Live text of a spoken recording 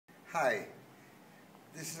Hi,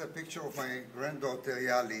 this is a picture of my granddaughter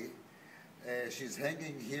Yali. She's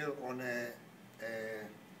hanging here on a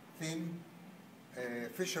thin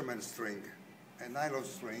fisherman string, a nylon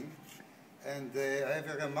string, and I have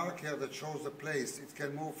a remark here that shows the place. It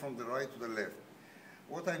can move from the right to the left.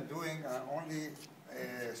 What I'm doing, I'm only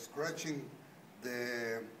scratching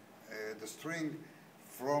the string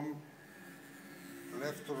from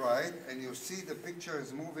left to right, and you see the picture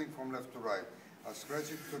is moving from left to right. I'll scratch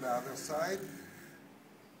it to the other side.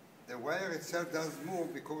 The wire itself does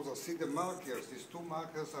move because I see the markers. These two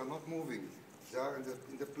markers are not moving. They are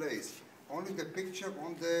in the place. Only the picture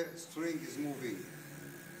on the string is moving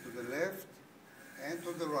to the left and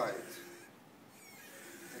to the right.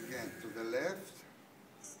 Again, to the left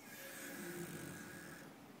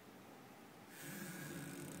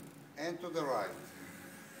and to the right.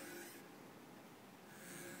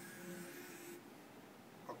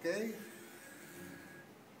 Okay?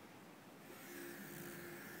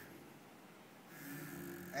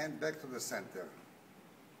 And back to the center.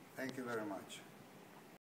 Thank you very much.